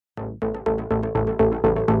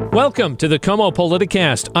Welcome to the KOMO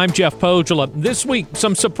Politicast. I'm Jeff Pogela. This week,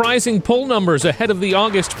 some surprising poll numbers ahead of the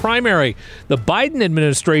August primary. The Biden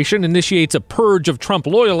administration initiates a purge of Trump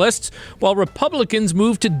loyalists, while Republicans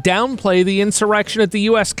move to downplay the insurrection at the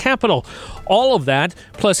U.S. Capitol. All of that,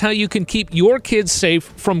 plus how you can keep your kids safe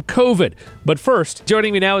from COVID. But first,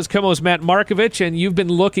 joining me now is KOMO's Matt Markovich, and you've been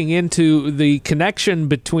looking into the connection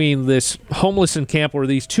between this homeless encampment, or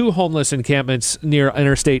these two homeless encampments near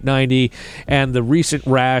Interstate 90, and the recent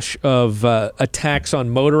rash of attacks on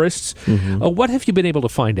motorists. What have you been able to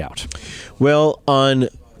find out? Well, on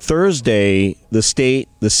Thursday, the state,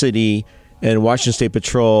 the city, and Washington State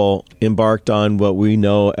Patrol embarked on what we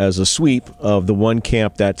know as a sweep of the one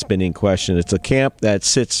camp that's been in question. It's a camp that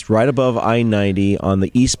sits right above I-90 on the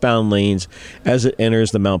eastbound lanes as it enters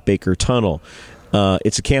the Mount Baker Tunnel.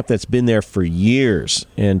 It's a camp that's been there for years,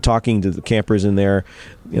 and talking to the campers in there,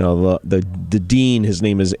 you know, the dean, his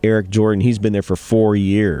name is Eric Jordan, he's been there for 4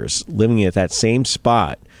 years, living at that same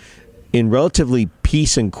spot in relatively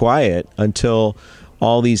peace and quiet until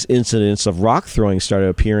all these incidents of rock throwing started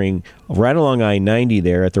appearing right along I-90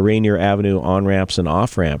 there at the Rainier Avenue on-ramps and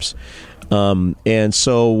off-ramps. And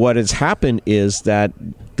so what has happened is that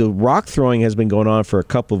the rock throwing has been going on for a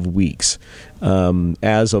couple of weeks.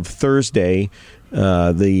 As of Thursday,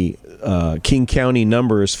 the King County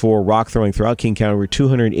numbers for rock throwing throughout King County were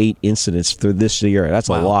 208 incidents through this year. That's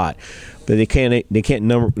a lot. But they can't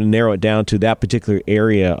narrow it down to that particular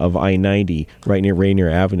area of I-90 right near Rainier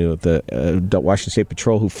Avenue. The Washington State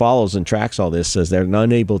Patrol, who follows and tracks all this, says they're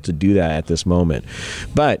unable to do that at this moment.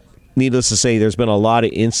 But needless to say, there's been a lot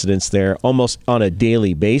of incidents there almost on a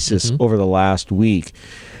daily basis over the last week.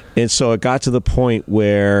 And so it got to the point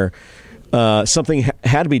where something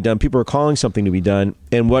had to be done. People were calling something to be done.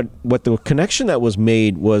 And what the connection that was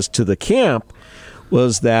made was to the camp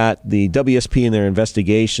was that the WSP in their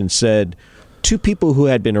investigation said two people who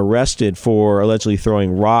had been arrested for allegedly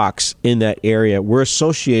throwing rocks in that area were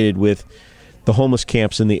associated with the homeless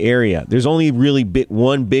camps in the area. There's only really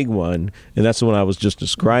one big one, and that's the one I was just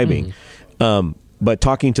describing. But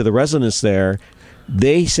talking to the residents there,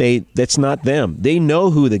 they say that's not them. They know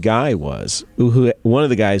who the guy was, who one of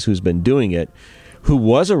the guys who's been doing it, who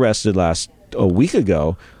was arrested a week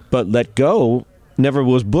ago, but let go, never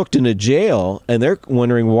was booked into jail, and they're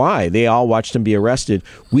wondering why. They all watched him be arrested.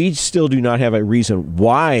 We still do not have a reason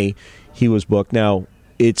why he was booked. Now,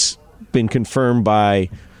 it's been confirmed by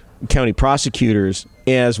county prosecutors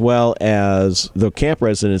as well as the camp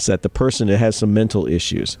residents that the person has some mental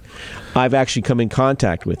issues. I've actually come in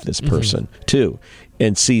contact with this person too,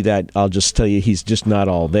 and see that, I'll just tell you, he's just not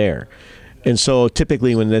all there. And so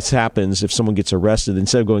typically when this happens, if someone gets arrested,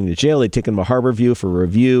 instead of going to jail, they take them to Harborview for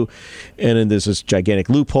review. And then there's this gigantic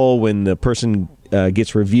loophole when the person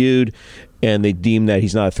gets reviewed and they deem that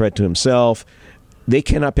he's not a threat to himself. They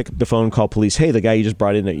cannot pick up the phone and call police. Hey, the guy you just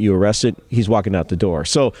brought in that you arrested, he's walking out the door.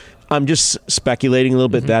 So I'm just speculating a little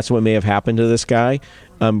bit. That's what may have happened to this guy.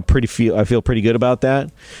 I feel pretty good about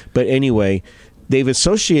that. But anyway, they've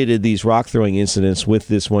associated these rock throwing incidents with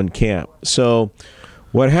this one camp. So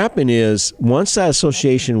what happened is, once that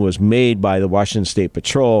association was made by the Washington State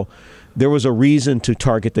Patrol, there was a reason to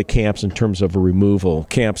target the camps in terms of a removal,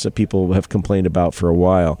 camps that people have complained about for a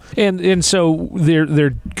while. And so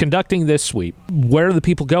they're conducting this sweep. Where are the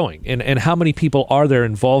people going? And how many people are there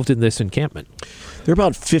involved in this encampment? There are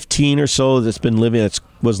about 15 or so that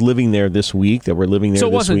was living there this week, that were living there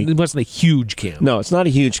this week. So it wasn't a huge camp? No, it's not a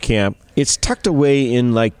huge camp. It's tucked away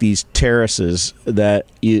in like these terraces that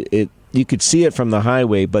you could see it from the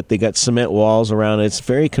highway, but they got cement walls around it. It's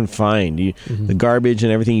very confined. The garbage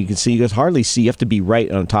and everything you can see, you can hardly see. You have to be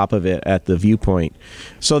right on top of it at the viewpoint.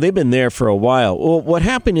 So they've been there for a while. Well, what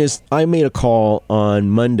happened is I made a call on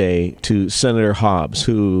Monday to Senator Hobbs,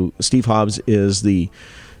 Steve Hobbs is the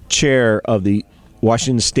chair of the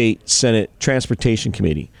Washington State Senate Transportation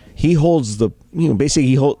Committee. He holds that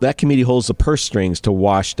committee holds the purse strings to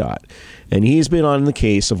WashDOT. And he's been on the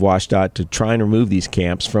case of WashDOT to try and remove these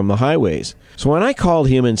camps from the highways. So when I called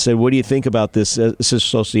him and said, what do you think about this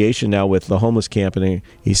association now with the homeless camp? And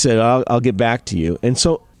he said, I'll get back to you. And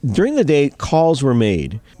so during the day, calls were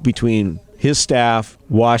made between his staff,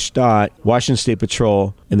 WashDOT, Washington State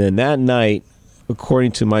Patrol, and then that night,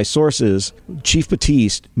 according to my sources, Chief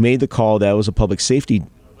Batiste made the call that it was a public safety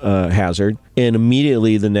hazard, and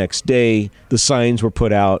immediately the next day the signs were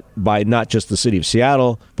put out by not just the city of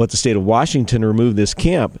Seattle but the state of Washington to remove this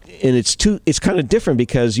camp. And it's kind of different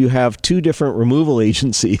because you have two different removal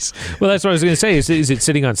agencies. Well, that's what I was going to say. Is it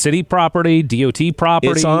sitting on city property, DOT property?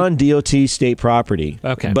 It's on DOT state property.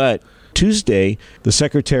 Okay. But Tuesday the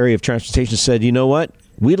Secretary of Transportation said, you know what,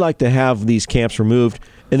 we'd like to have these camps removed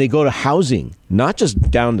and they go to housing, not just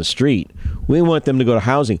down the street. We want them to go to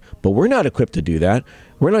housing, but we're not equipped to do that.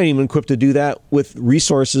 We're not even equipped to do that with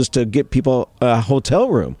resources to get people a hotel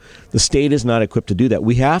room. The state is not equipped to do that.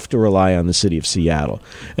 We have to rely on the city of Seattle.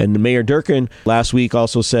 And Mayor Durkin last week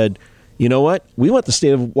also said, you know what? We want the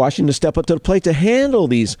state of Washington to step up to the plate to handle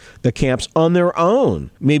the camps on their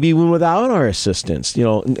own, maybe even without our assistance.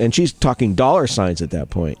 And she's talking dollar signs at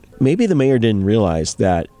that point. Maybe the mayor didn't realize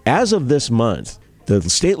that as of this month, the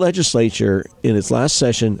state legislature in its last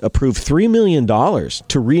session approved $3 million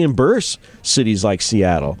to reimburse cities like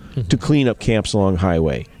Seattle to clean up camps along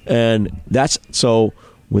highway. And so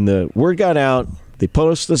when the word got out, they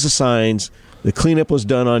posted the signs. The cleanup was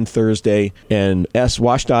done on Thursday, and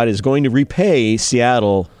WashDOT is going to repay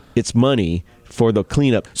Seattle its money for the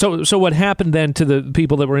cleanup. So what happened then to the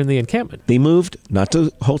people that were in the encampment? They moved, not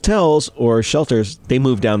to hotels or shelters, they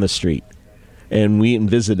moved down the street. And we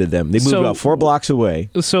visited them. They moved about 4 blocks away.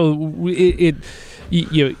 So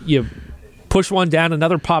you push one down,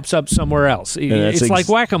 another pops up somewhere else. It's like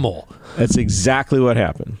whack-a-mole. That's exactly what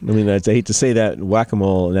happened. I mean, I hate to say that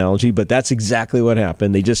whack-a-mole analogy, but that's exactly what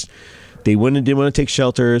happened. They didn't want to take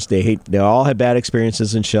shelters. They all had bad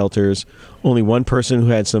experiences in shelters. Only one person who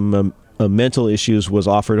had some mental issues was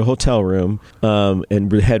offered a hotel room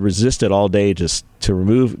and had resisted all day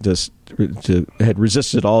had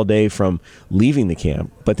resisted all day from leaving the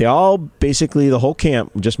camp. But they all the whole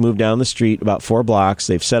camp just moved down the street about 4 blocks.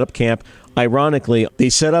 They've set up camp. Ironically, they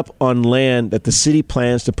set up on land that the city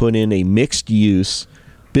plans to put in a mixed-use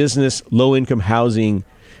business, low-income housing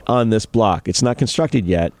on this block. It's not constructed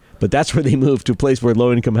yet. But that's where they moved, to a place where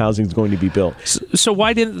low-income housing is going to be built. So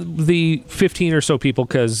why didn't the 15 or so people,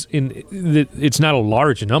 because it's not a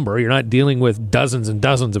large number, you're not dealing with dozens and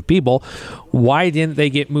dozens of people, why didn't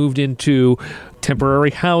they get moved into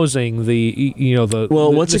temporary housing?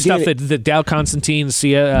 Stuff that Dow Constantine,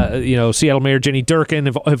 Seattle Mayor Jenny Durkin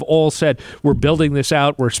have all said, we're building this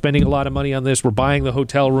out, we're spending a lot of money on this, we're buying the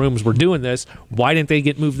hotel rooms, we're doing this. Why didn't they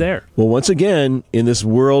get moved there? Well, once again, in this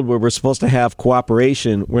world where we're supposed to have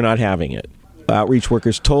cooperation, we're not having it. Outreach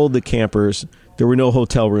workers told the campers there were no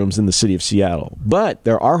hotel rooms in the city of Seattle, but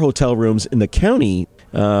there are hotel rooms in the county.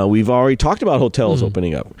 We've already talked about hotels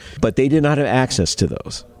opening up, but they did not have access to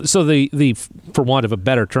those. So the for want of a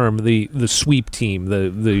better term, the sweep team,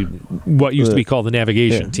 the what used to be called the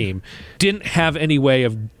navigation team, didn't have any way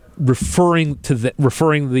of referring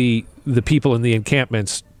the people in the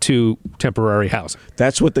encampments to temporary housing.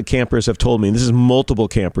 That's what the campers have told me. And this is multiple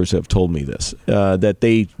campers have told me this, that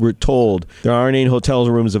they were told there aren't any hotel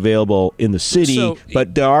rooms available in the city,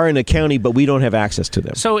 but there are in the county, but we don't have access to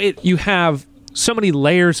them. So you have so many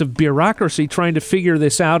layers of bureaucracy trying to figure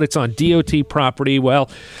this out. It's on DOT property. Well,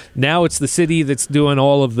 now it's the city that's doing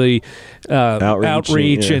all of the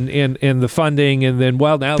outreach and the funding, and then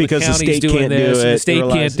now because the county's doing this, and the state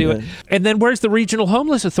can't do it. And then where's the regional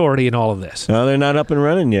homeless authority in all of this? No, they're not up and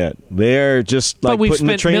running yet. They're just like putting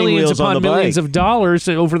the training wheels on the bike. But we've spent millions of dollars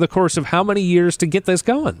over the course of how many years to get this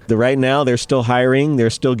going? Right now, they're still hiring. They're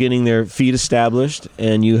still getting their feet established,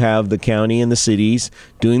 and you have the county and the cities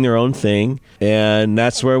doing their own thing. And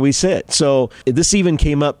that's where we sit. So this even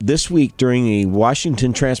came up this week during a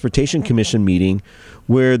Washington Transportation Commission meeting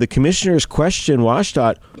where the commissioners questioned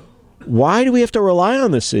WashDOT, why do we have to rely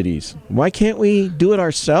on the cities? Why can't we do it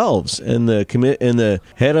ourselves? And the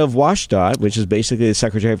head of WashDOT, which is basically the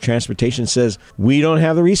Secretary of Transportation, says, we don't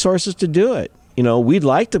have the resources to do it. We'd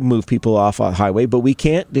like to move people off a highway, but we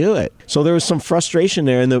can't do it. So there was some frustration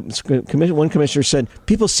there. And one commissioner said,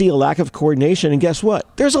 people see a lack of coordination. And guess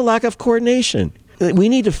what? There's a lack of coordination. We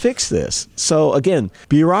need to fix this. So again,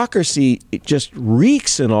 bureaucracy, it just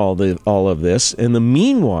reeks in all of this. In the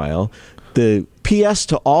meanwhile, the PS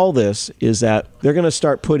to all this is that they're going to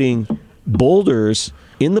start putting boulders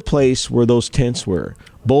in the place where those tents were.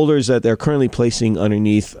 Boulders that they're currently placing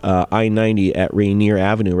underneath I-90 at Rainier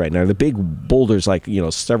Avenue right now. The big boulders,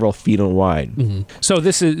 several feet wide. Mm-hmm. So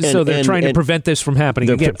they're trying to prevent this from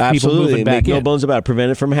happening again. Absolutely, people moving back in. No bones about it.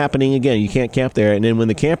 Prevent it from happening again. You can't camp there. And then when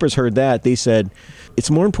the campers heard that, they said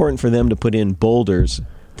it's more important for them to put in boulders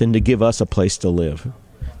than to give us a place to live.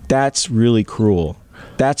 That's really cruel.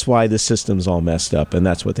 That's why the system's all messed up, and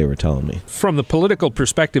that's what they were telling me. From the political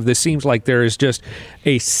perspective, this seems like there is just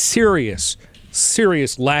a serious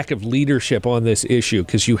lack of leadership on this issue,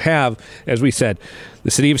 because you have, as we said, the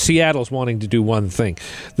city of Seattle's wanting to do one thing,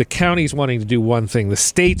 the county's wanting to do one thing, the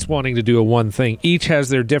state's wanting to do one thing. Each has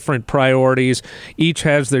their different priorities, each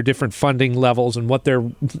has their different funding levels and what they're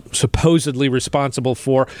supposedly responsible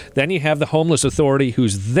for. Then you have the homeless authority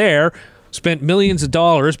who's there spent millions of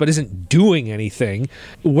dollars but isn't doing anything.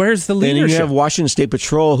 Where's the leadership? And then you have Washington State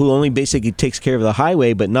Patrol, who only basically takes care of the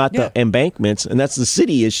highway, but not the embankments, and that's the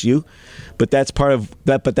city issue. But that's part of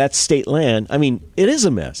that. But that's state land. I mean, it is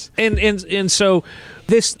a mess. And so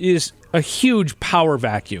this is a huge power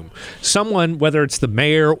vacuum. Someone, whether it's the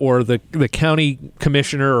mayor or the county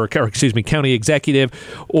commissioner or county executive,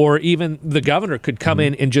 or even the governor, could come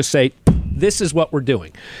in and just say, "This is what we're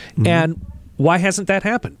doing," and why hasn't that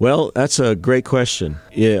happened? Well, that's a great question.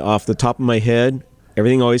 Off the top of my head,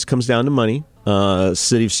 everything always comes down to money.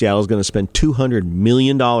 City of Seattle is going to spend $200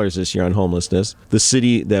 million this year on homelessness. The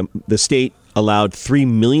state allowed $3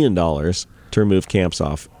 million to remove camps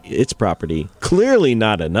off its property. Clearly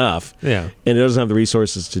not enough. Yeah. And it doesn't have the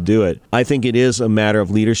resources to do it. I think it is a matter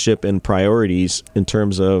of leadership and priorities in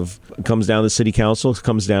terms of, it comes down to city council, it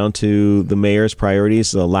comes down to the mayor's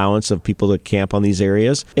priorities, the allowance of people to camp on these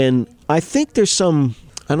areas. And I think there's some,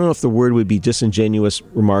 I don't know if the word would be disingenuous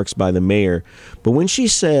remarks by the mayor, but when she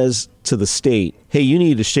says to the state, hey, you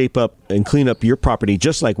need to shape up and clean up your property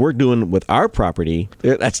just like we're doing with our property,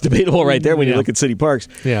 that's debatable right there when you look at city parks.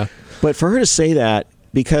 Yeah. But for her to say that,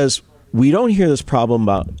 because we don't hear this problem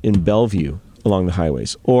about in Bellevue along the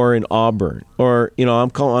highways, or in Auburn, or I'm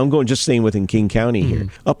going just staying within King County here,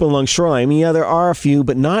 up along Shoreline. I mean, yeah, there are a few,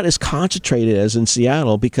 but not as concentrated as in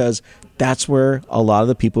Seattle, because that's where a lot of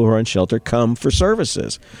the people who are on shelter come for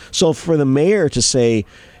services. So for the mayor to say,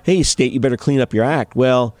 "Hey, state, you better clean up your act,"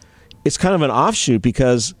 well, it's kind of an offshoot,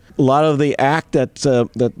 because a lot of the act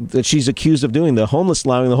that she's accused of doing,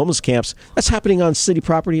 allowing the homeless camps, that's happening on city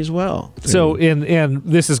property as well. So, and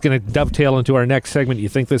this is going to dovetail into our next segment. You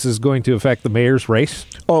think this is going to affect the mayor's race?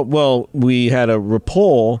 Oh, well, we had a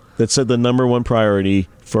poll that said the number one priority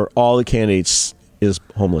for all the candidates is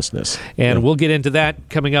homelessness. And we'll get into that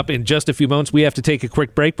coming up in just a few moments. We have to take a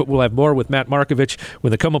quick break, but we'll have more with Matt Markovich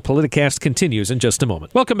when the KOMO Politicast continues in just a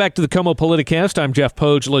moment. Welcome back to the KOMO Politicast. I'm Jeff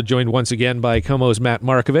Pogela, joined once again by KOMO's Matt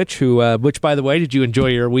Markovich, which, by the way, did you enjoy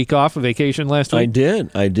your week off of vacation last week? I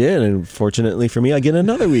did. And fortunately for me, I get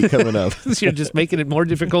another week coming up. You're just making it more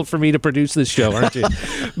difficult for me to produce this show, aren't you?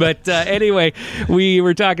 But anyway, we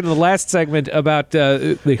were talking in the last segment about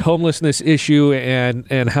the homelessness issue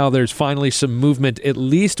and how there's finally some movement, at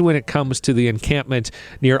least when it comes to the encampment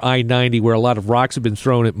near I-90, where a lot of rocks have been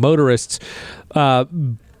thrown at motorists.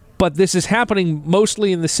 But this is happening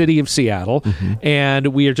mostly in the city of Seattle, and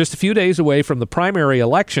we are just a few days away from the primary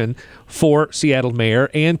election for Seattle mayor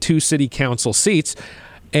and 2 city council seats.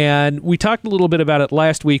 And we talked a little bit about it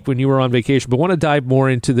last week when you were on vacation, but want to dive more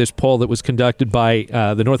into this poll that was conducted by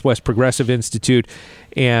the Northwest Progressive Institute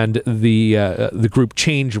and the group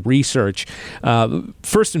Change Research.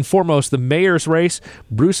 First and foremost, the mayor's race,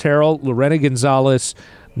 Bruce Harrell, Lorena Gonzalez.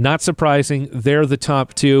 Not surprising, they're the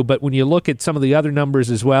top 2, but when you look at some of the other numbers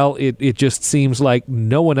as well, it just seems like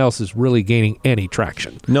no one else is really gaining any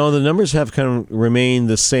traction. No, the numbers have kind of remained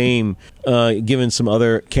the same, given some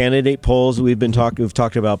other candidate polls we've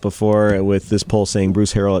talked about before, with this poll saying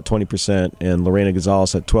Bruce Harrell at 20% and Lorena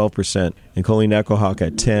Gonzalez at 12%, and Colleen Echohawk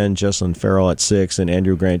at 10%, Jocelyn Farrell at 6%, and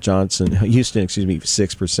Andrew Grant Houston,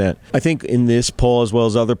 6%. I think in this poll, as well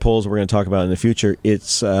as other polls we're going to talk about in the future,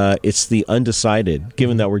 it's the undecided,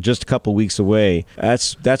 given that we're just a couple weeks away.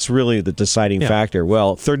 That's really the deciding factor.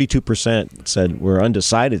 Well, 32% said we're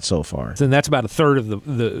undecided so far. And that's about a third of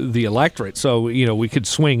the electorate. So, we could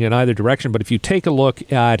swing in either direction. But if you take a look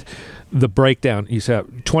at the breakdown, you have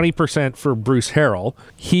 20% for Bruce Harrell.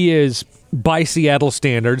 He is, by Seattle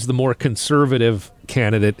standards, the more conservative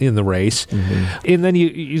candidate in the race. And then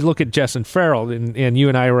you look at Jocelyn Farrell, and you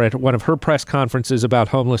and I were at one of her press conferences about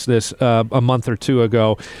homelessness a month or 2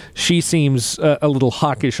 ago. She seems a little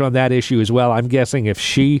hawkish on that issue as well. I'm guessing if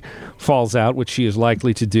she falls out, which she is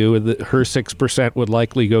likely to do, her 6% would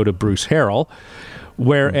likely go to Bruce Harrell,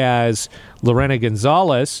 whereas Lorena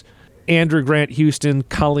Gonzalez, Andrew Grant Houston,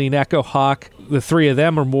 Colleen Echohawk, the 3 of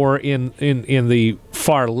them are more in the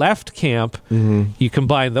far left camp. You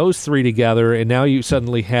combine those 3 together, and now you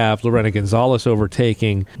suddenly have Lorena Gonzalez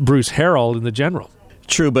overtaking Bruce Harrell in the general.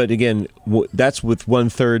 True, but again, that's with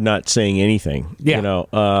 1/3 not saying anything.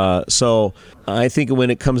 Yeah. So I think when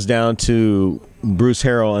it comes down to Bruce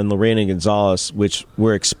Harrell and Lorena Gonzalez, which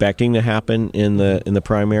we're expecting to happen in the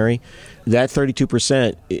primary, that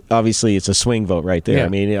 32%, obviously it's a swing vote right there.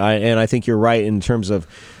 Yeah. I think you're right in terms of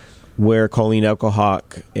where Colleen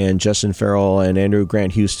Echohawk and Justin Farrell and Andrew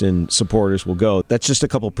Grant Houston supporters will go. That's just a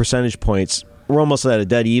couple percentage points. We're almost at a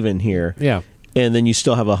dead even here. Yeah. And then you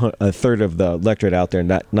still have a third of the electorate out there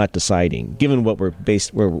not deciding, given what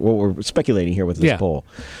we're speculating here with this poll.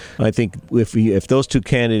 I think if those 2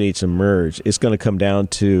 candidates emerge, it's going to come down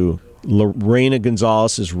to Lorena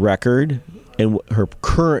Gonzalez's record and her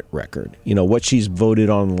current record, what she's voted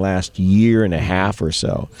on the last year and a half or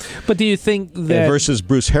so. But do you think that... versus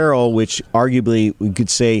Bruce Harrell, which arguably we could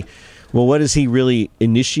say, well, what has he really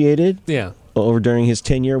initiated over during his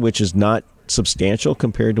tenure, which is not substantial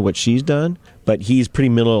compared to what she's done, but he's pretty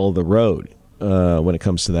middle of the road when it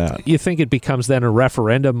comes to that. You think it becomes then a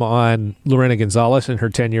referendum on Lorena Gonzalez and her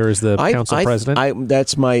tenure as the council president?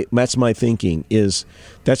 That's my thinking. Is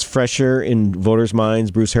that's fresher in voters'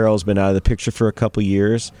 minds. Bruce Harrell's been out of the picture for a couple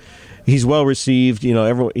years. He's well received.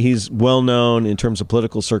 He's well known in terms of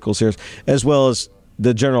political circles here, as well as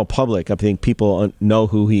the general public. I think people know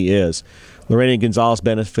who he is. Lorena Gonzalez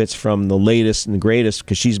benefits from the latest and the greatest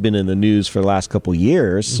because she's been in the news for the last couple of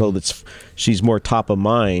years, so she's more top of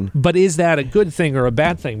mind. But is that a good thing or a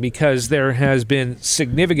bad thing? Because there has been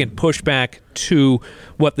significant pushback to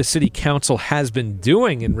what the city council has been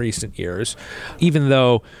doing in recent years, even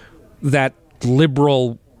though that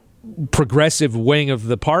liberal progressive wing of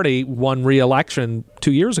the party won re-election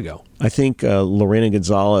 2 years ago. I think Lorena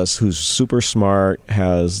Gonzalez, who's super smart,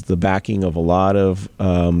 has the backing of a lot of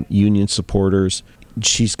union supporters.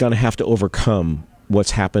 She's going to have to overcome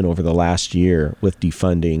what's happened over the last year with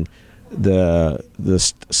defunding the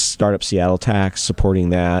Startup Seattle tax,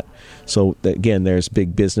 supporting that. So again, there's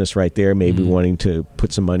big business right there, maybe wanting to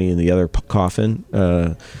put some money in the other coffin.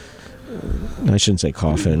 I shouldn't say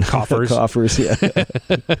coffin. Coffers. Coffers, yeah.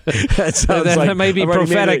 That sounds that may be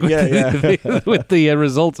prophetic with the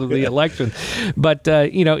results of the election. But,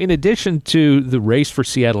 in addition to the race for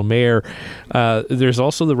Seattle mayor, there's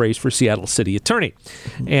also the race for Seattle city attorney.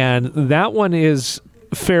 And that one is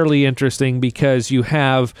fairly interesting because you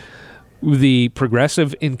have the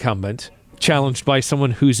progressive incumbent challenged by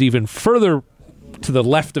someone who's even further to the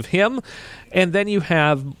left of him. And then you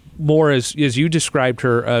have more, as you described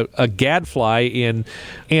her, a gadfly in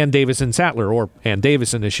Ann Davison-Sattler, or Ann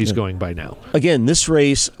Davison as she's going by now. Again, this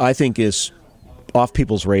race, I think, is off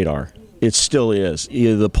people's radar. It still is.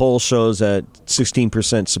 The poll shows that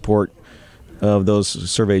 16% support of those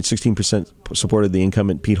surveyed, 16% supported the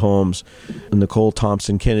incumbent Pete Holmes, Nicole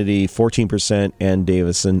Thompson Kennedy, 14%, and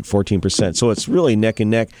Davison, 14%. So it's really neck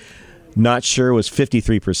and neck. Not sure was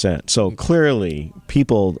 53%. So clearly,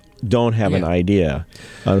 people don't have an idea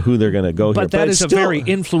on who they're going to go here. But that is a very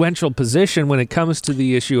influential position when it comes to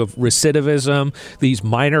the issue of recidivism, these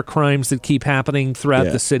minor crimes that keep happening throughout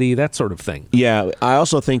the city, that sort of thing. Yeah, I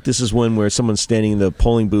also think this is one where someone's standing in the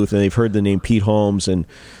polling booth and they've heard the name Pete Holmes and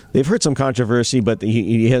they've heard some controversy, but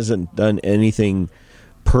he hasn't done anything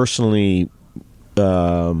personally.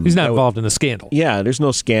 He's not involved in a scandal. Yeah, there's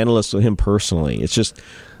no scandalous with him personally. It's just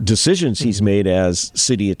decisions he's made as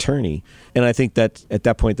city attorney. And I think that at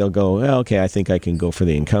that point they'll go, okay, I think I can go for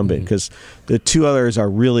the incumbent, because the two others are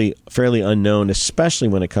really fairly unknown, especially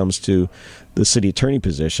when it comes to the city attorney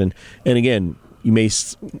position. And again, you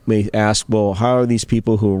may ask, well, how are these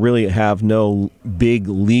people who really have no big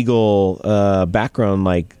legal background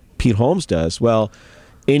like Pete Holmes does? Well,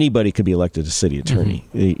 anybody could be elected a city attorney.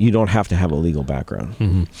 You don't have to have a legal background.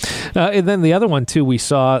 And then the other one, too, we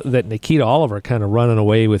saw that Nikita Oliver kind of running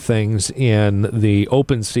away with things in the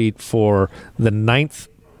open seat for the 9th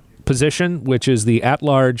position, which is the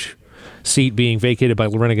at-large seat being vacated by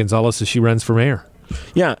Lorena Gonzalez as she runs for mayor.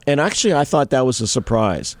 Yeah, and actually I thought that was a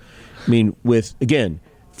surprise. I mean, with, again,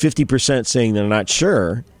 50% saying they're not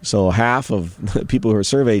sure, so half of the people who are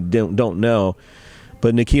surveyed don't know.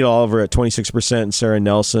 But Nikita Oliver at 26%, and Sarah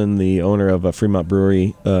Nelson, the owner of Fremont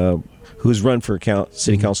Brewery, who's run for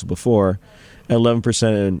city council before, at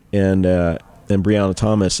 11%, and Brianna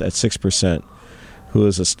Thomas at 6%, who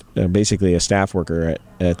is basically a staff worker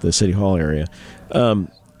at the City Hall area. And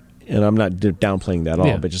I'm not downplaying that at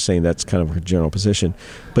all, but just saying that's kind of her general position.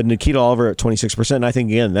 But Nikita Oliver at 26%, I think,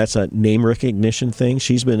 again, that's a name recognition thing.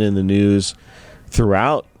 She's been in the news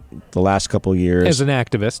throughout the last couple of years. As an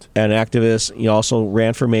activist. He also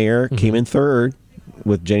ran for mayor, came in third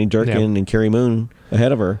with Jenny Durkin and Carrie Moon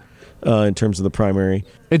ahead of her in terms of the primary.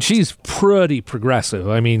 And she's pretty progressive.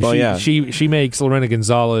 I mean, she makes Lorena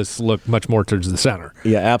Gonzalez look much more towards the center.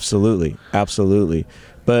 Yeah, absolutely.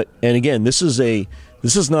 But, and again, this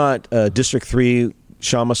is not District 3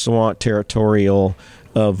 Shama-Sawant territorial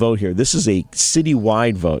vote here. This is a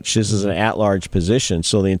citywide vote. This is an at-large position,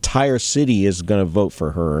 so the entire city is going to vote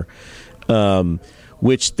for her,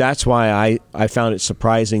 which that's why I found it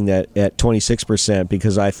surprising that at 26%,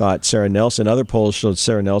 because I thought Sarah Nelson, other polls showed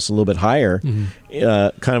Sarah Nelson a little bit higher,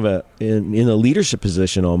 kind of in a leadership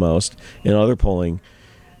position almost in other polling,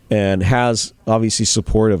 and has obviously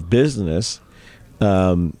support of business.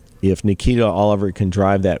 if Nikita Oliver can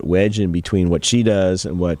drive that wedge in between what she does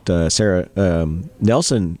and what Sarah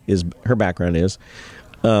Nelson her background is,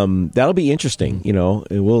 that'll be interesting.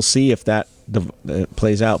 And we'll see if that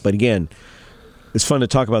plays out. But again, it's fun to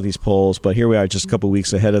talk about these polls, but here we are just a couple of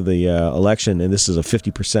weeks ahead of the election, and this is a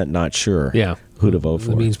 50% not sure who to vote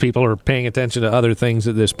for. It means people are paying attention to other things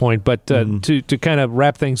at this point. But to kind of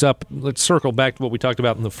wrap things up, let's circle back to what we talked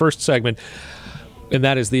about in the first segment, and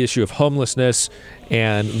that is the issue of homelessness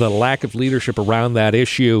and the lack of leadership around that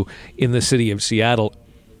issue in the city of Seattle.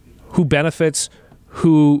 Who benefits?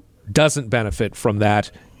 Who doesn't benefit from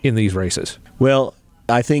that in these races? Well,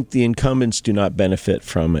 I think the incumbents do not benefit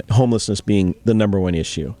from it, homelessness being the number one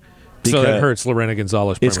issue. So that hurts Lorena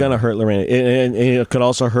Gonzalez. It's going to hurt Lorena. And it could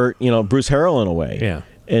also hurt, Bruce Harrell in a way. Yeah.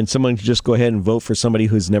 And someone could just go ahead and vote for somebody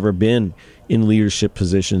who's never been in leadership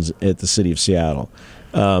positions at the city of Seattle.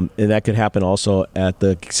 And that could happen also at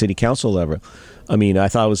the city council level. I mean, I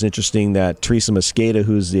thought it was interesting that Teresa Mosqueda,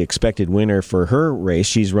 who's the expected winner for her race,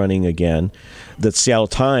 she's running again, the Seattle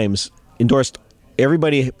Times endorsed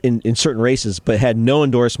everybody in certain races, but had no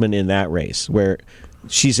endorsement in that race, where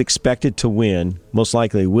she's expected to win, most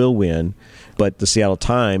likely will win, but the Seattle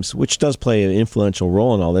Times, which does play an influential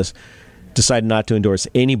role in all this, decided not to endorse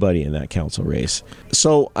anybody in that council race.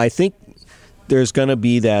 So I think there's going to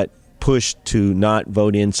be that push to not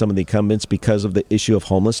vote in some of the incumbents because of the issue of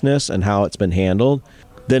homelessness and how it's been handled.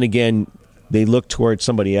 Then again, they look towards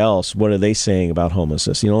somebody else. What are they saying about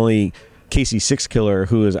homelessness? Only Casey Sixkiller,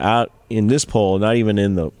 who is out in this poll, not even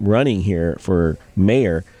in the running here for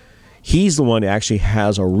mayor, he's the one that actually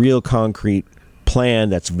has a real concrete plan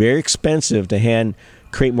that's very expensive to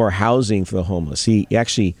create more housing for the homeless. He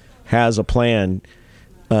actually has a plan.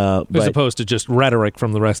 As opposed to just rhetoric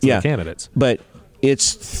from the rest of the candidates. But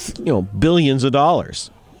it's billions of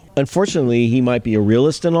dollars. Unfortunately, he might be a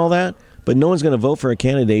realist and all that, but no one's going to vote for a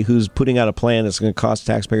candidate who's putting out a plan that's going to cost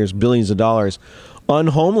taxpayers billions of dollars on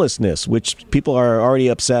homelessness, which people are already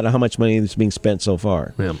upset at how much money is being spent so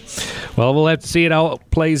far. Yeah. Well, we'll have to see how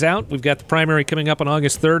it plays out. We've got the primary coming up on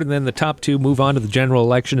August 3rd, and then the top two move on to the general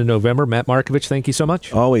election in November. Matt Markovich, thank you so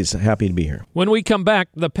much. Always happy to be here. When we come back,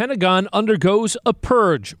 the Pentagon undergoes a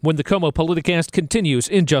purge when the KOMO Politicast continues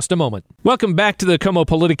in just a moment. Welcome back to the KOMO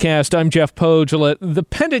Politicast. I'm Jeff Pogela. The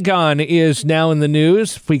Pentagon is now in the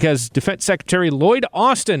news because Defense Secretary Lloyd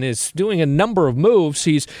Austin is doing a number of moves.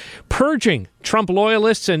 He's purging Trump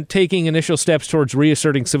loyalists and taking initial steps towards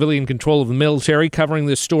reasserting civilian control of the military. Covering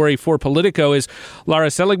this story for Politico is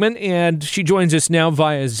Lara Seligman, and she joins us now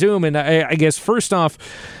via Zoom. And I guess first off,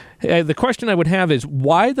 the question I would have is,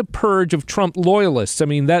 why the purge of Trump loyalists? I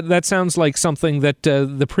mean, that sounds like something that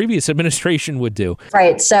the previous administration would do.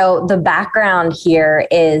 Right. So the background here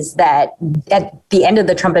is that at the end of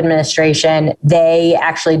the Trump administration, they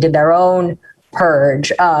actually did their own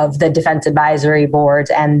purge of the defense advisory boards,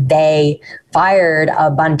 and they fired a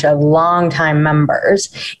bunch of longtime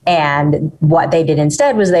members. And what they did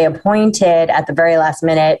instead was they appointed at the very last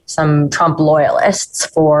minute some Trump loyalists.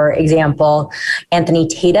 For example, Anthony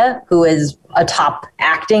Tata, who is a top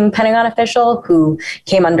acting Pentagon official who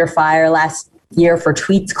came under fire last year for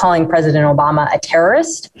tweets calling President Obama a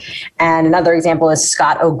terrorist. And another example is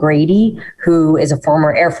Scott O'Grady, who is a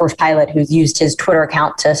former Air Force pilot who's used his Twitter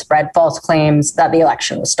account to spread false claims that the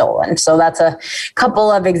election was stolen. So that's a couple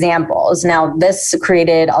of examples. Now, this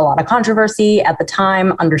created a lot of controversy at the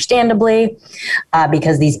time, understandably,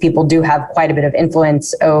 because these people do have quite a bit of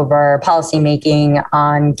influence over policymaking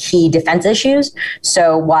on key defense issues.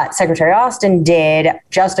 So what Secretary Austin did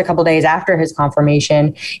just a couple days after his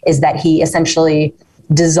confirmation is that he essentially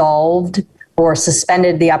dissolved or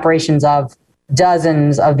suspended the operations of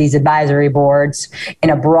dozens of these advisory boards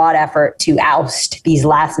in a broad effort to oust these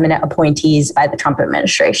last-minute appointees by the Trump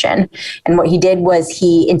administration. And what he did was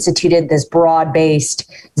he instituted this broad-based,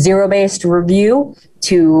 zero-based review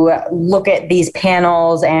to look at these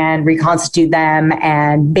panels and reconstitute them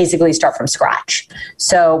and basically start from scratch.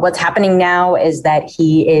 So what's happening now is that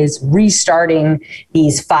he is restarting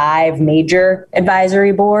these 5 major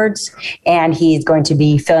advisory boards, and he's going to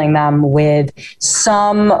be filling them with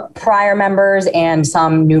some prior members and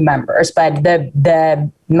some new members. But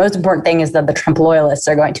the most important thing is that the Trump loyalists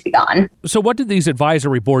are going to be gone. So what did these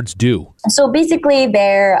advisory boards do? So basically,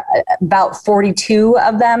 there are about 42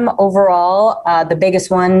 of them overall. The biggest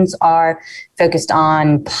ones are focused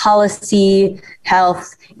on policy,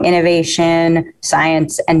 health, innovation,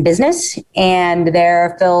 science, and business. And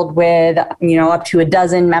they're filled with, up to a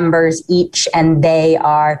dozen members each. And they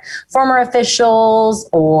are former officials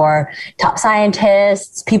or top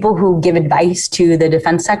scientists, people who give advice to the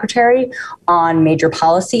defense secretary on major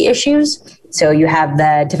policy issues. So you have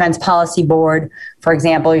the Defense Policy Board, for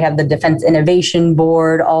example. You have the Defense Innovation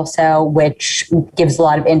Board also, which gives a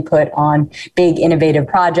lot of input on big innovative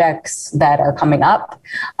projects that are coming up.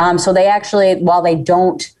 So they actually, while they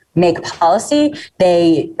don't make policy,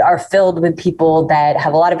 they are filled with people that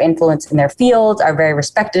have a lot of influence in their fields, are very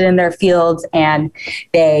respected in their fields, and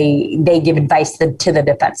they give advice to the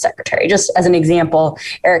defense secretary. Just as an example,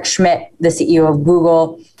 Eric Schmidt, the CEO of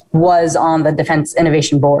Google, was on the Defense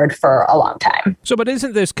Innovation Board for a long time. So, but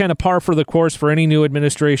isn't this kind of par for the course for any new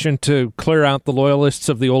administration to clear out the loyalists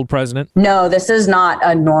of the old president? No, this is not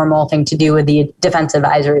a normal thing to do with the defense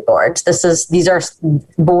advisory boards. These are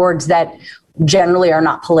boards that generally are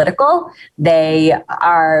not political. They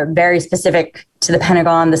are very specific to the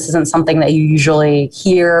Pentagon. This isn't something that you usually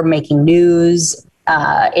hear making news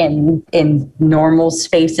in normal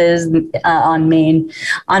spaces on main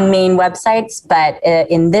websites. But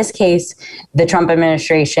in this case, the Trump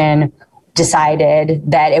administration decided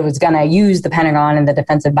that it was going to use the Pentagon and the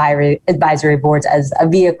Defense Advisory Boards as a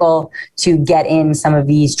vehicle to get in some of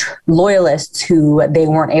these loyalists who they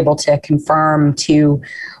weren't able to confirm to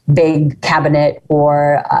big cabinet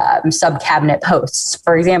or sub-cabinet posts.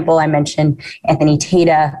 For example, I mentioned Anthony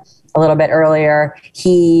Tata a little bit earlier.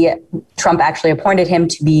 Trump actually appointed him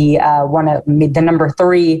to be the number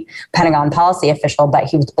 3 Pentagon policy official, but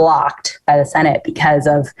he was blocked by the Senate because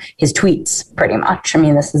of his tweets, pretty much. I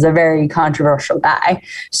mean, this is a very controversial guy.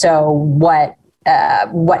 So what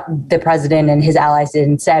the president and his allies did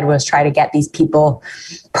instead was try to get these people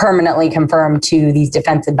permanently confirmed to these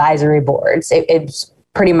defense advisory boards. It's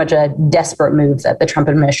pretty much a desperate move that the Trump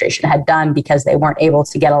administration had done because they weren't able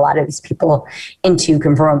to get a lot of these people into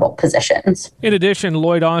confirmable positions. In addition,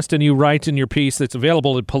 Lloyd Austin, you write in your piece that's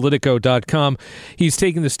available at Politico.com, he's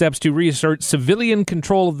taking the steps to reassert civilian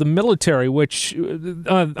control of the military, which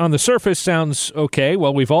on the surface sounds okay.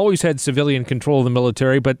 Well, we've always had civilian control of the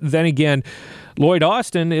military, but then again, Lloyd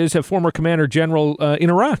Austin is a former commander general in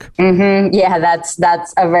Iraq. Mm-hmm. Yeah, that's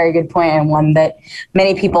a very good point, and one that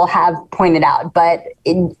many people have pointed out. But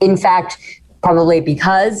in fact, probably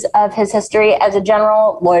because of his history as a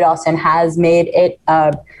general, Lloyd Austin has made it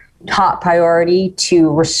a top priority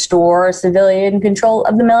to restore civilian control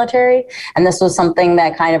of the military. And this was something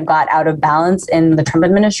that kind of got out of balance in the Trump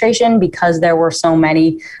administration because there were so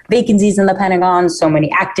many vacancies in the Pentagon, so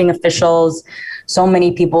many acting officials, so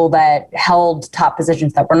many people that held top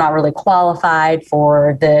positions that were not really qualified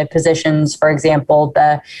for the positions. For example,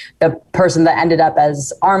 the person that ended up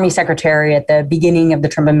as Army Secretary at the beginning of the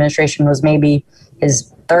Trump administration was maybe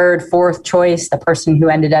his 3rd, 4th choice. The person who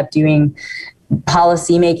ended up doing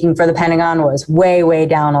policy making for the Pentagon was way, way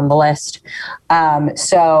down on the list.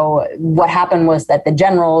 So what happened was that the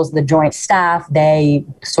generals, the joint staff, they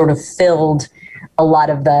sort of filled a lot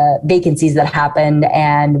of the vacancies that happened.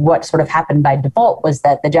 And what sort of happened by default was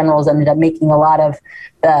that the generals ended up making a lot of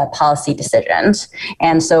the policy decisions.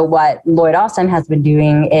 And so what Lloyd Austin has been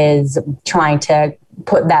doing is trying to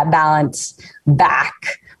put that balance back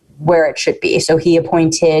where it should be. So he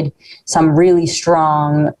appointed some really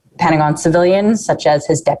strong Pentagon civilians, such as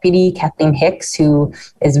his deputy, Kathleen Hicks, who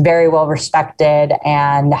is very well respected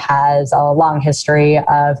and has a long history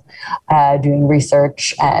of doing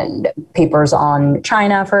research and papers on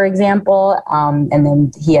China, for example. And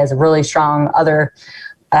then he has really strong other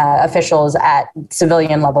officials at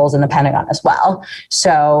civilian levels in the Pentagon as well.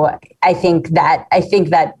 So I think that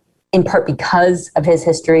in part because of his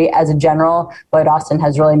history as a general, Lloyd Austin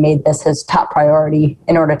has really made this his top priority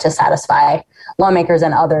in order to satisfy lawmakers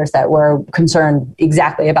and others that were concerned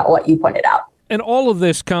exactly about what you pointed out. And all of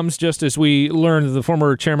this comes just as we learned that the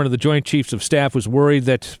former chairman of the Joint Chiefs of Staff was worried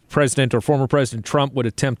that President or former President Trump would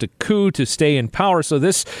attempt a coup to stay in power. So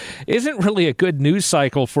this isn't really a good news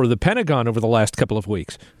cycle for the Pentagon over the last couple of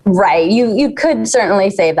weeks. Right. You could certainly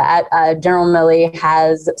say that. General Milley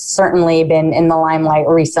has certainly been in the limelight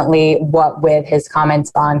recently, what with his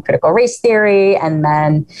comments on critical race theory and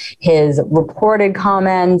then his reported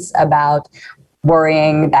comments about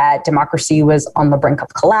worrying that democracy was on the brink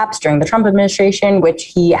of collapse during the Trump administration, which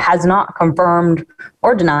he has not confirmed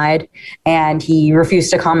or denied. And he refused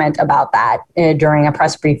to comment about that during a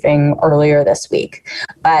press briefing earlier this week.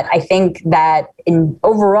 But I think that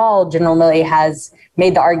overall, General Milley has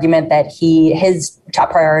made the argument that his top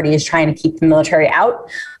priority is trying to keep the military out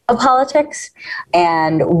of politics.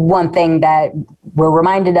 And one thing that we're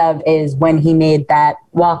reminded of is when he made that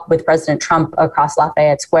walk with President Trump across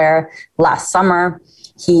Lafayette Square last summer,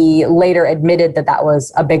 he later admitted that that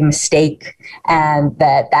was a big mistake and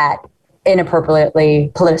that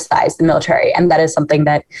inappropriately politicized the military. And that is something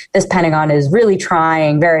that this Pentagon is really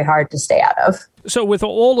trying very hard to stay out of. So with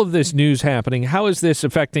all of this news happening, how is this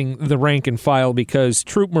affecting the rank and file? Because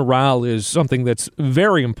troop morale is something that's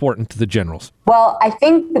very important to the generals. Well, I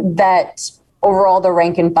think that overall the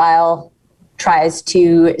rank and file tries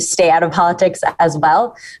to stay out of politics as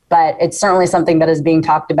well, but it's certainly something that is being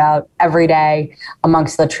talked about every day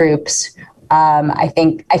amongst the troops. I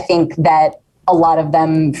think that a lot of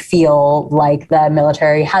them feel like the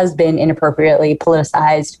military has been inappropriately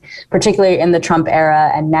politicized, particularly in the Trump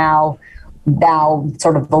era, and now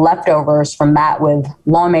sort of the leftovers from that, with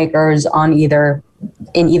lawmakers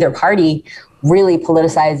in either party really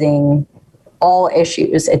politicizing all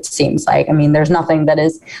issues, it seems like. I mean, there's nothing that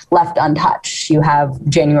is left untouched. You have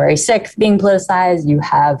January 6th being politicized. You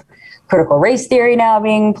have critical race theory now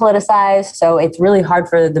being politicized. So it's really hard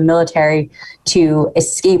for the military to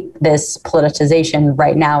escape this politicization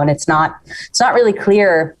right now. And it's not really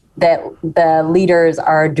clear that the leaders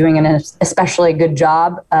are doing an especially good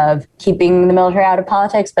job of keeping the military out of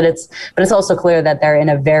politics, but it's also clear that they're in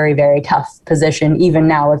a very, very tough position, even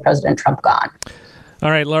now with President Trump gone. All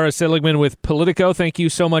right, Laura Seligman with Politico, thank you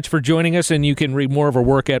so much for joining us, and you can read more of her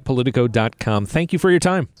work at Politico.com. Thank you for your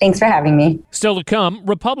time. Thanks for having me. Still to come,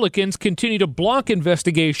 Republicans continue to block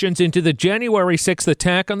investigations into the January 6th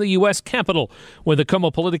attack on the U.S. Capitol, where the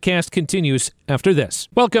KOMO Politicast continues after this.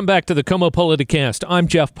 Welcome back to the KOMO Politicast. I'm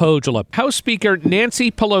Jeff Pogela. House Speaker Nancy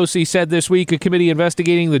Pelosi said this week a committee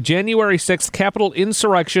investigating the January 6th Capitol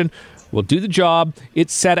insurrection will do the job it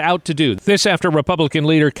set out to do. This after Republican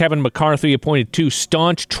leader Kevin McCarthy appointed two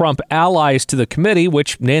staunch Trump allies to the committee,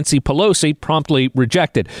 which Nancy Pelosi promptly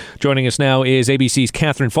rejected. Joining us now is ABC's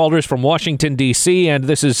Catherine Falders from Washington, D.C., and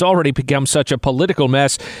this has already become such a political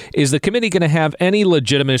mess. Is the committee going to have any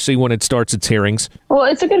legitimacy when it starts its hearings? Well,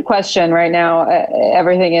 it's a good question right now.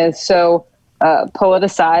 Everything is so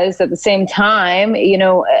politicized. At the same time,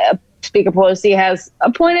 Speaker Pelosi has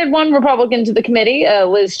appointed one Republican to the committee,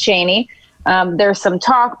 Liz Cheney. There's some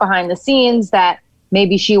talk behind the scenes that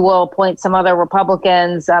maybe she will appoint some other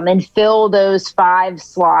Republicans and fill those 5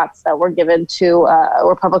 slots that were given to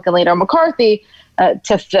Republican leader McCarthy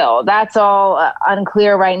to fill. That's all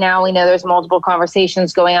unclear right now. We know there's multiple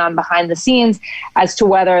conversations going on behind the scenes as to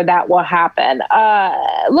whether that will happen.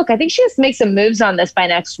 Look, I think she has to make some moves on this by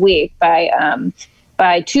next week,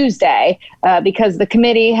 by Tuesday, because the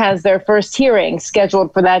committee has their first hearing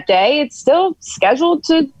scheduled for that day. It's still scheduled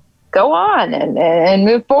to go on and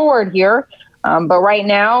move forward here. But right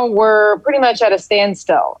now, we're pretty much at a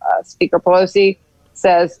standstill. Speaker Pelosi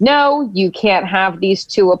says, no, you can't have these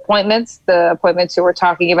two appointments. The appointments who we're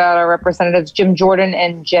talking about are Representatives Jim Jordan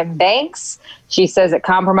and Jim Banks. She says it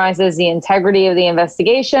compromises the integrity of the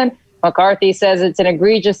investigation. McCarthy says it's an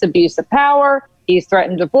egregious abuse of power. He's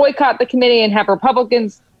threatened to boycott the committee and have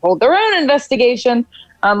Republicans hold their own investigation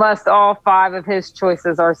unless all 5 of his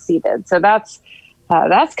choices are seated. So that's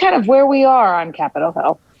kind of where we are on Capitol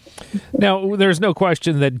Hill. Now, there's no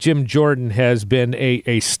question that Jim Jordan has been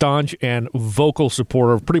a staunch and vocal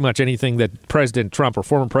supporter of pretty much anything that President Trump or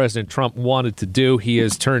former President Trump wanted to do. He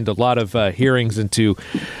has turned a lot of hearings into,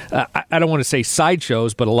 I don't want to say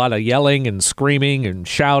sideshows, but a lot of yelling and screaming and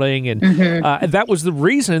shouting. And that was the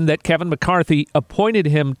reason that Kevin McCarthy appointed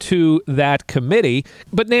him to that committee.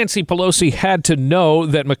 But Nancy Pelosi had to know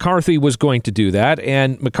that McCarthy was going to do that,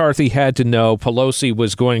 and McCarthy had to know Pelosi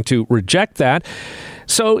was going to reject that.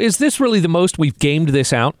 So is this really the most we've gamed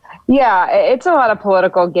this out? Yeah, it's a lot of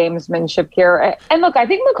political gamesmanship here. And look, I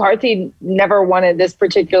think McCarthy never wanted this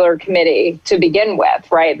particular committee to begin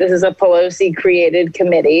with, right? This is a Pelosi-created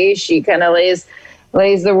committee. She kind of lays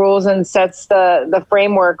the rules and sets the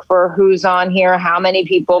framework for who's on here, how many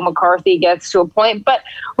people McCarthy gets to appoint. But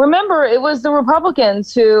remember, it was the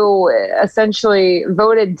Republicans who essentially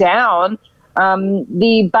voted down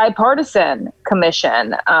the bipartisan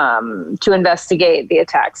commission to investigate the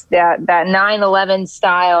attacks. That 9/11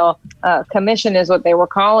 style commission is what they were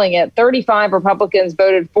calling it. 35 Republicans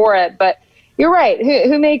voted for it, but you're right.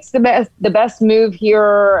 Who makes the best move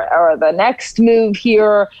here, or the next move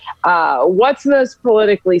here? What's most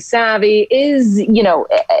politically savvy? Is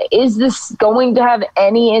this going to have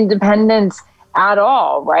any independence at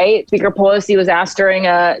all? Right? Speaker Pelosi was asked during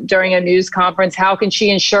a news conference, how can she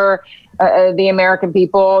ensure the American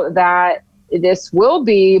people that this will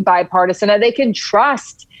be bipartisan and they can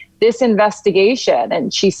trust this investigation?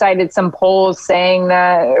 And she cited some polls saying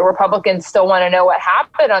that Republicans still want to know what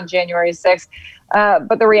happened on January 6th.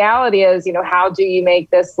 But the reality is, how do you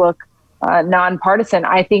make this look nonpartisan?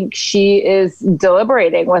 I think she is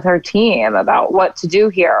deliberating with her team about what to do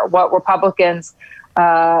here, what Republicans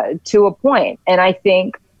to appoint. And I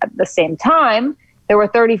think At the same time, there were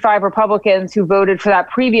 35 Republicans who voted for that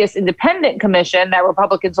previous independent commission that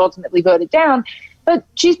Republicans ultimately voted down. But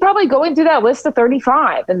she's probably going through that list of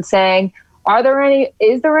 35 and saying,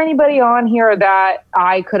 is there anybody on here that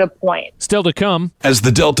I could appoint? Still to come. As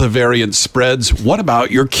the Delta variant spreads, what about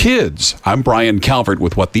your kids? I'm Brian Calvert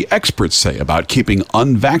with what the experts say about keeping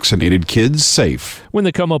unvaccinated kids safe. When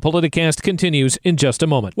the KOMO Politicast continues in just a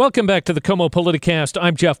moment. Welcome back to the KOMO Politicast.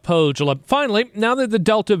 I'm Jeff Pogela. Finally, now that the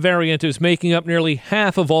Delta variant is making up nearly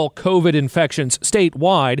half of all COVID infections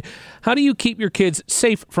statewide, how do you keep your kids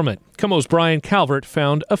safe from it? KOMO's Brian Calvert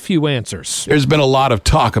found a few answers. There's been a lot of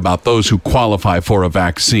talk about those who qualify for a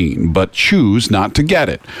vaccine, but choose not to get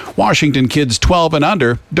it. Washington kids 12 and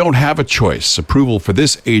under don't have a choice. Approval for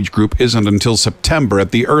this age group isn't until September at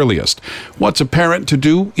the earliest. What's a parent to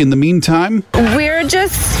do in the meantime? We're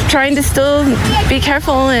just trying to still be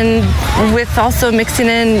careful and with also mixing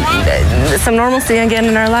in some normalcy again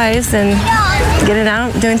in our lives and getting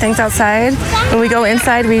out, doing things outside. When we go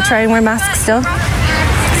inside, we try and wear masks still.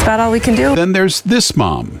 That's about all we can do. Then there's this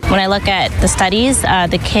mom. When I look at the studies,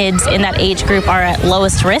 the kids in that age group are at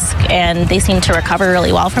lowest risk and they seem to recover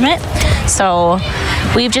really well from it. So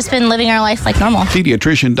we've just been living our life like normal.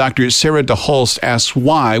 Pediatrician Dr. Sarah DeHolst asks,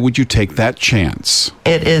 why would you take that chance?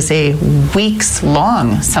 It is a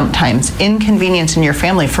weeks-long, sometimes, inconvenience in your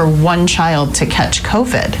family for one child to catch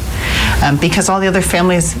COVID because all the other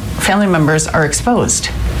family members are exposed.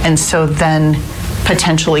 And so then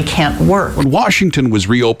potentially can't work. When Washington was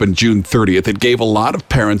reopened June 30th, it gave a lot of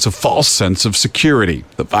parents a false sense of security.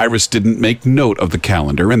 The virus didn't make note of the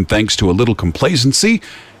calendar, and thanks to a little complacency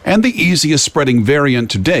and the easiest spreading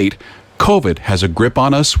variant to date, COVID has a grip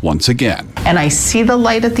on us once again. And I see the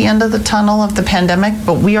light at the end of the tunnel of the pandemic,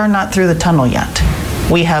 but we are not through the tunnel yet.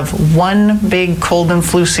 We have one big cold and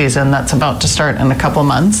flu season that's about to start in a couple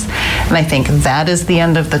months, and I think that is the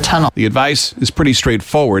end of the tunnel. The advice is pretty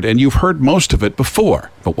straightforward, and you've heard most of it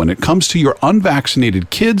before. But when it comes to your unvaccinated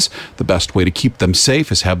kids, the best way to keep them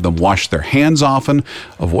safe is have them wash their hands often,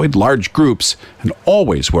 avoid large groups, and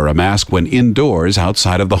always wear a mask when indoors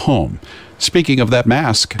outside of the home. Speaking of that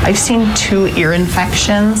mask, I've seen 2 ear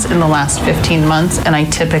infections in the last 15 months, and I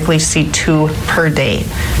typically see 2 per day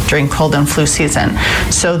during cold and flu season.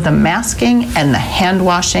 So the masking and the hand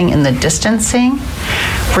washing and the distancing,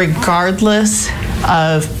 regardless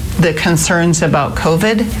of the concerns about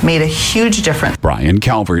COVID, made a huge difference. Brian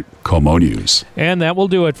Calvert, KOMO News. And that will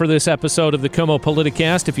do it for this episode of the KOMO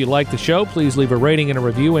Politicast. If you like the show, please leave a rating and a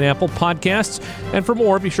review in Apple Podcasts. And for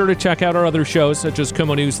more, be sure to check out our other shows, such as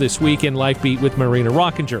KOMO News This Week and Life Beat with Marina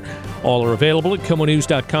Rockinger. All are available at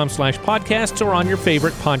komonews.com/podcasts or on your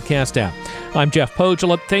favorite podcast app. I'm Jeff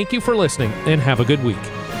Pogela. Thank you for listening, and have a good week.